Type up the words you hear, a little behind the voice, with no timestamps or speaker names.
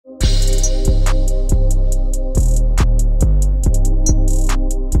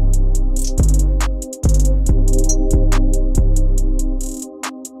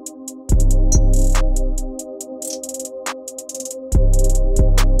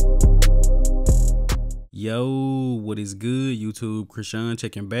Yo, what is good, YouTube? Krishan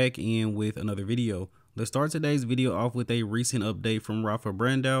checking back in with another video. Let's start today's video off with a recent update from Rafael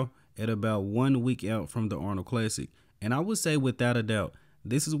Brandão at about 1 week out from the Arnold Classic. And I would say without a doubt,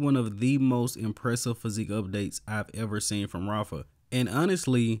 this is one of the most impressive physique updates I've ever seen from Rafa. And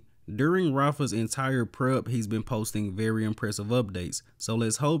honestly, during Rafa's entire prep, he's been posting very impressive updates. So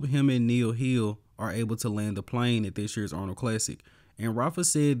let's hope him and Neil Hill are able to land the plane at this year's Arnold Classic. And Rafa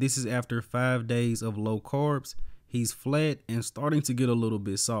said this is after 5 days of low carbs. He's flat and starting to get a little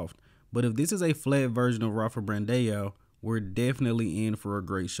bit soft. But if this is a flat version of Rafael Brandão, we're definitely in for a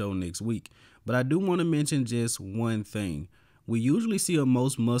great show next week. But I do want to mention just one thing. We usually see a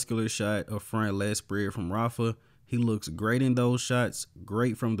most muscular shot of front lat spread from Rafa. He looks great in those shots,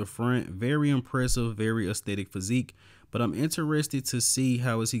 great from the front, very impressive, very aesthetic physique. But I'm interested to see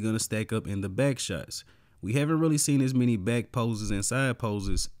how is he going to stack up in the back shots. We haven't really seen as many back poses and side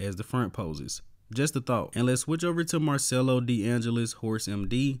poses as the front poses. Just a thought. And let's switch over to Marcelo De Angelis Horse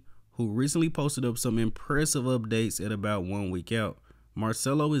MD, who recently posted up some impressive updates at about 1 week out.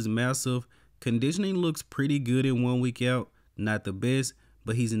 Marcelo is massive. Conditioning looks pretty good in 1 week out. Not the best,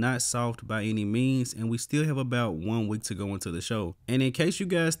 but he's not soft by any means, and we still have about 1 week to go into the show. And in case you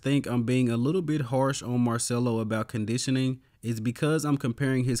guys think I'm being a little bit harsh on Marcelo about conditioning, it's because I'm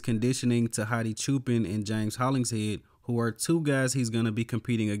comparing his conditioning to Hadi Chupin and James Hollingshead, who are two guys he's going to be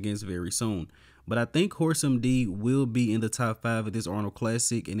competing against very soon. But I think Horse MD will be in the top 5 of this Arnold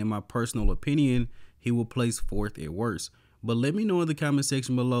Classic, and in my personal opinion, he will place 4th at worst. But let me know in the comment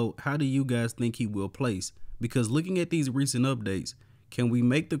section below, how do you guys think he will place? Because looking at these recent updates, can we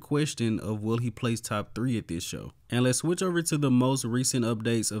make the question of will he place top 3 at this show? And let's switch over to the most recent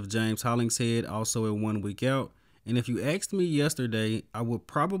updates of James Hollingshead, also at 1 week out. And if you asked me yesterday, I would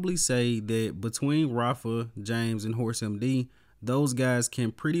probably say that between Rafa, James, and Horse MD, those guys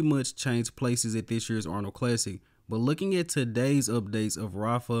can pretty much change places at this year's Arnold Classic. But looking at today's updates of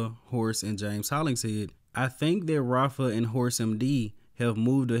Rafa, Horse, and James Hollingshead, I think that Rafa and Horse MD have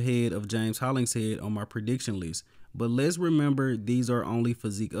moved ahead of James Hollingshead on my prediction list. But let's remember, these are only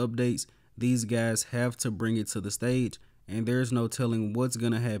physique updates. These guys have to bring it to the stage, and there's no telling what's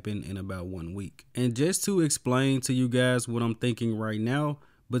going to happen in about 1 week. And just to explain to you guys what I'm thinking right now,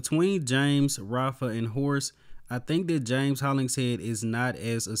 between James, Rafa, and Horse, I think that James Hollingshead is not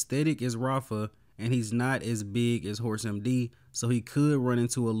as aesthetic as Rafa, and he's not as big as Horse MD, so he could run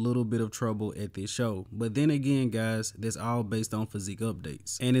into a little bit of trouble at this show. But then again, guys, that's all based on physique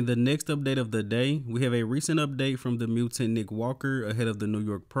updates. And in the next update of the day, we have a recent update from the mutant Nick Walker ahead of the New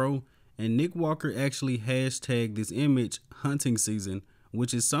York Pro. And Nick Walker actually hashtagged this image hunting season,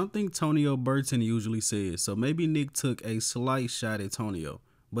 which is something Tonio Burton usually says. So maybe Nick took a slight shot at Tonio,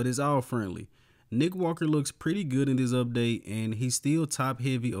 but it's all friendly. Nick Walker looks pretty good in this update, and he's still top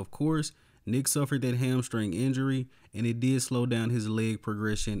heavy, of course. Nick suffered that hamstring injury, and it did slow down his leg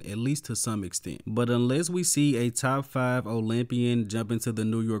progression, at least to some extent. But unless we see a top 5 Olympian jump into the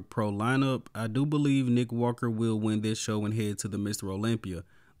New York Pro lineup, I do believe Nick Walker will win this show and head to the Mr. Olympia.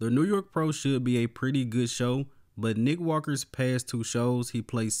 The New York Pro should be a pretty good show, but Nick Walker's past 2 shows, he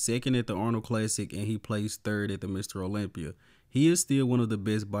placed 2nd at the Arnold Classic and he placed 3rd at the Mr. Olympia. He is still one of the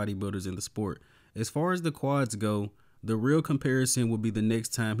best bodybuilders in the sport. As far as the quads go, the real comparison will be the next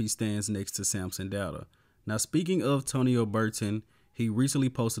time he stands next to Samson Dowda. Now, speaking of Tonio Burton, he recently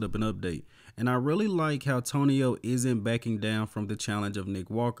posted up an update, and I really like how Tonio isn't backing down from the challenge of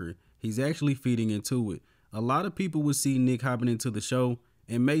Nick Walker. He's actually feeding into it. A lot of people would see Nick hopping into the show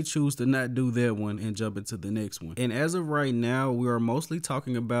and may choose to not do that one and jump into the next one. And as of right now, we are mostly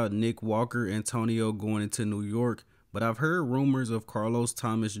talking about Nick Walker and Tonio going into New York, but I've heard rumors of Carlos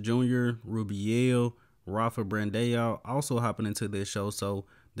Thomas Jr., Rubiel, Rafael Brandão also hopping into this show, so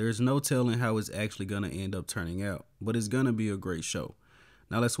there's no telling how it's actually going to end up turning out, but it's going to be a great show.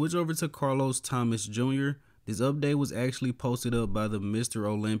 Now let's switch over to Carlos Thomas Jr. This update was actually posted up by the Mr.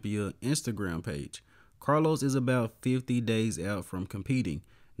 Olympia Instagram page. Carlos is about 50 days out from competing.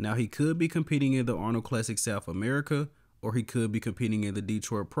 Now he could be competing in the Arnold Classic South America, or he could be competing in the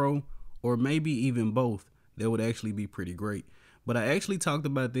Detroit Pro, or maybe even both. That would actually be pretty great. But I actually talked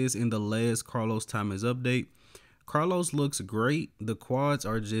about this in the last Carlos Thomas update. Carlos looks great. The quads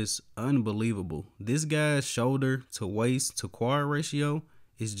are just unbelievable. This guy's shoulder to waist to quad ratio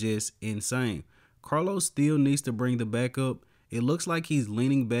is just insane. Carlos still needs to bring the back up. It looks like he's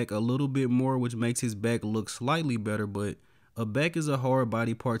leaning back a little bit more, which makes his back look slightly better, but a back is a hard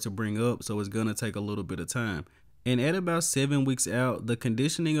body part to bring up, so it's going to take a little bit of time. And at about 7 weeks out, the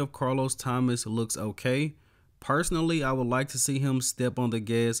conditioning of Carlos Thomas looks okay. Personally, I would like to see him step on the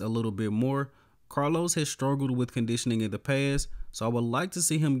gas a little bit more. Carlos has struggled with conditioning in the past, so I would like to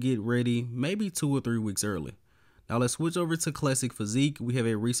see him get ready maybe 2 or 3 weeks early. Now let's switch over to classic physique. We have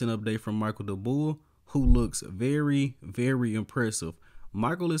a recent update from Michael DaBoul, who looks very, very impressive.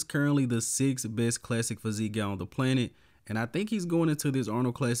 Michael is currently the 6th best classic physique guy on the planet, and I think he's going into this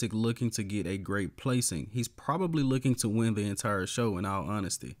Arnold Classic looking to get a great placing. He's probably looking to win the entire show, in all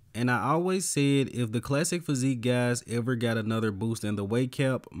honesty. And I always said if the classic physique guys ever got another boost in the weight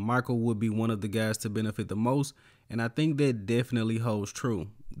cap, Michael would be one of the guys to benefit the most, and I think that definitely holds true.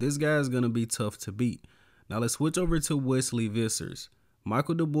 This guy is going to be tough to beat. Now let's switch over to Wesley Vissers.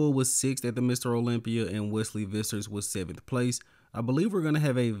 Michael DaBoul was 6th at the Mr. Olympia and Wesley Vissers was 7th place. I believe we're going to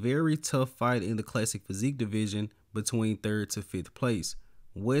have a very tough fight in the classic physique division between 3rd to 5th place.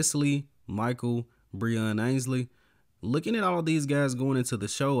 Wesley, Michael, Breon Ansley. Looking at all these guys going into the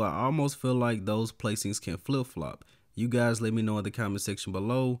show, I almost feel like those placings can flip-flop. You guys let me know in the comment section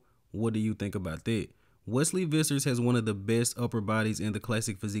below. What do you think about that? Wesley Vissers has one of the best upper bodies in the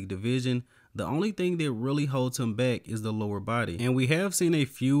classic physique division. The only thing that really holds him back is the lower body. And we have seen a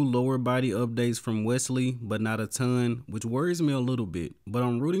few lower body updates from Wesley, but not a ton, which worries me a little bit. But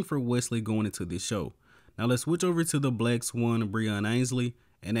I'm rooting for Wesley going into this show. Now let's switch over to the Black Swan, Breon Ansley.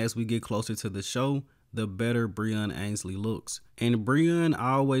 And as we get closer to the show, the better Breon Ansley looks. And Breon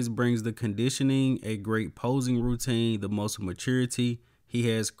always brings the conditioning, a great posing routine, the most maturity. He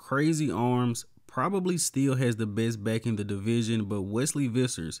has crazy arms. Probably still has the best back in the division, but Wesley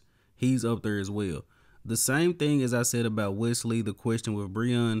Vissers, he's up there as well. The same thing as I said about Wesley, the question with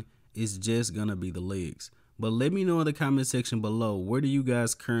Breon is just gonna be the legs. But let me know in the comment section below, where do you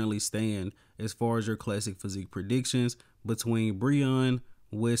guys currently stand as far as your classic physique predictions between Breon,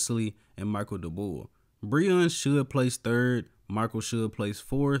 Wesley, and Michael DaBoul. Breon should place 3rd, Michael should place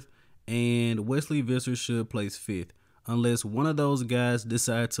 4th, and Wesley Vissers should place 5th. Unless one of those guys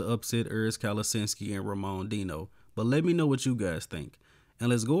decide to upset Urs Kalasinski and Ramon Dino. But let me know what you guys think. And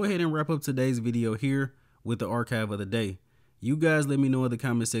let's go ahead and wrap up today's video here with the archive of the day. You guys let me know in the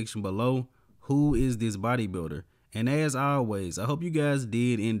comment section below, who is this bodybuilder? And as always, I hope you guys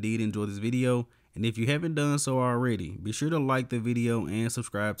did indeed enjoy this video. And if you haven't done so already, be sure to like the video and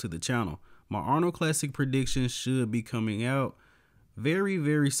subscribe to the channel. My Arnold Classic predictions should be coming out very,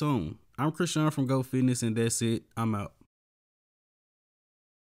 very soon. I'm Krishan from Go Fitness, and that's it. I'm out.